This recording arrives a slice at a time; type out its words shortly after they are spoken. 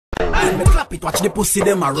When me clap it, watch the pussy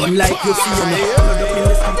them a run like you see me. Blood up in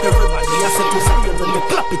the street, everybody I say to stay. When me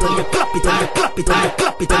clap it, when me clap it, when me clap it, when me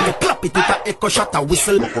clap it, when me clap it, it a echo shot a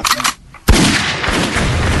whistle.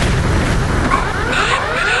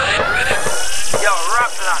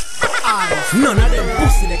 None of them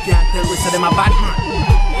pussy they can't tell we say them a bad man.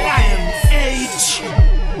 Lions age.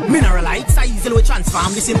 Mineralites are easily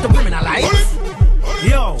transform this into criminalites.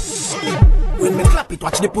 Yo, when me clap it,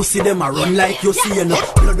 watch the pussy them a run like you see.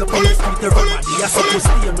 Blood up in the street, everybody I say to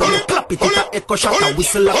stay. When me clap it, it a echo shot a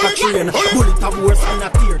whistle like a train. Bullet a worse than a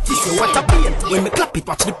tear, tissue what a pain. When me clap it,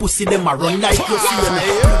 watch the pussy them a run like you see.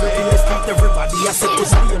 Blood up in the street, everybody I say to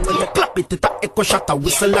stay. When me clap it, it a echo shot a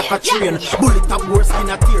whistle like a train. Bullet a worse than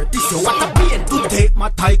a tear, tissue what a pain. To take my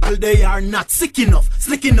title, they are not sick enough,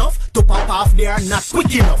 slick enough. To pop off, they are not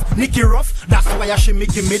quick enough. Nicky rough, that's why she me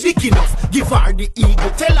give me dick enough. Give her the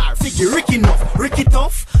eagle, tell her figure Ricky enough. Ricky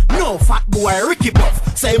tough, no fat boy Ricky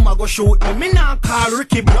buff. Say him a go shoot me nah call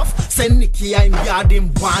Ricky bluff. Say Nicky I'm yard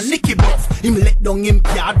him one Nicky buff. Him let down him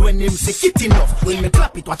yard when him say kit enough. When me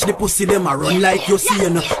clap it, watch the pussy them a run like you see.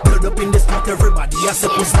 Blood up in the street, everybody I say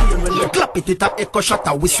pussy. When me clap it, it a echo shot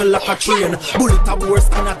a whistle like a train. Bullet a worse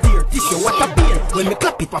than a tear, tissue what a pain. When me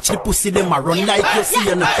clap it, watch the pussy them a run like you see.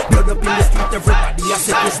 Blood up in the street, everybody I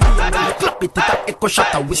say pussy. When me clap it, it a echo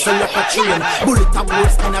shot a whistle like a train. Bullet a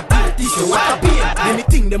worse than a tear, tissue what a pain.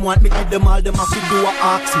 Anything them want me give them all, them have to do a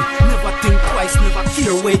ask me. Never think twice, never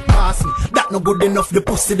care wait past me. That no good enough, the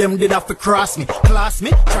pussy them did have to cross me. Class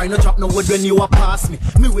me, try no drop no word when you a pass me.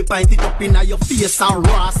 Me we pint it up in your face and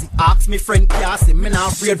rassy. Ask me friend Cassie, me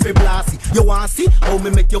not afraid for blasty. You want see how me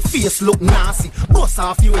make your face look nasty? Bust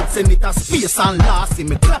off you and send it a space and lasty.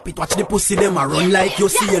 Me clap it, watch the pussy them a run like you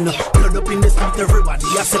see. Blood up in the street, everybody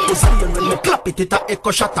I say to stay. When me clap it, it a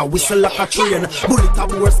echo shot a whistle like a train. Bullet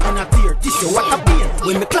a worse than a tear, tissue what a pain.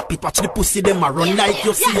 When me clap it, watch the pussy them a run like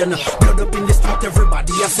you see. Blood up in the street,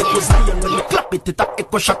 everybody I say to stay. When me clap it, it a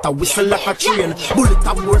echo shot a whistle like a train. Bullet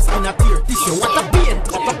a worse than a tear, tissue what a pain.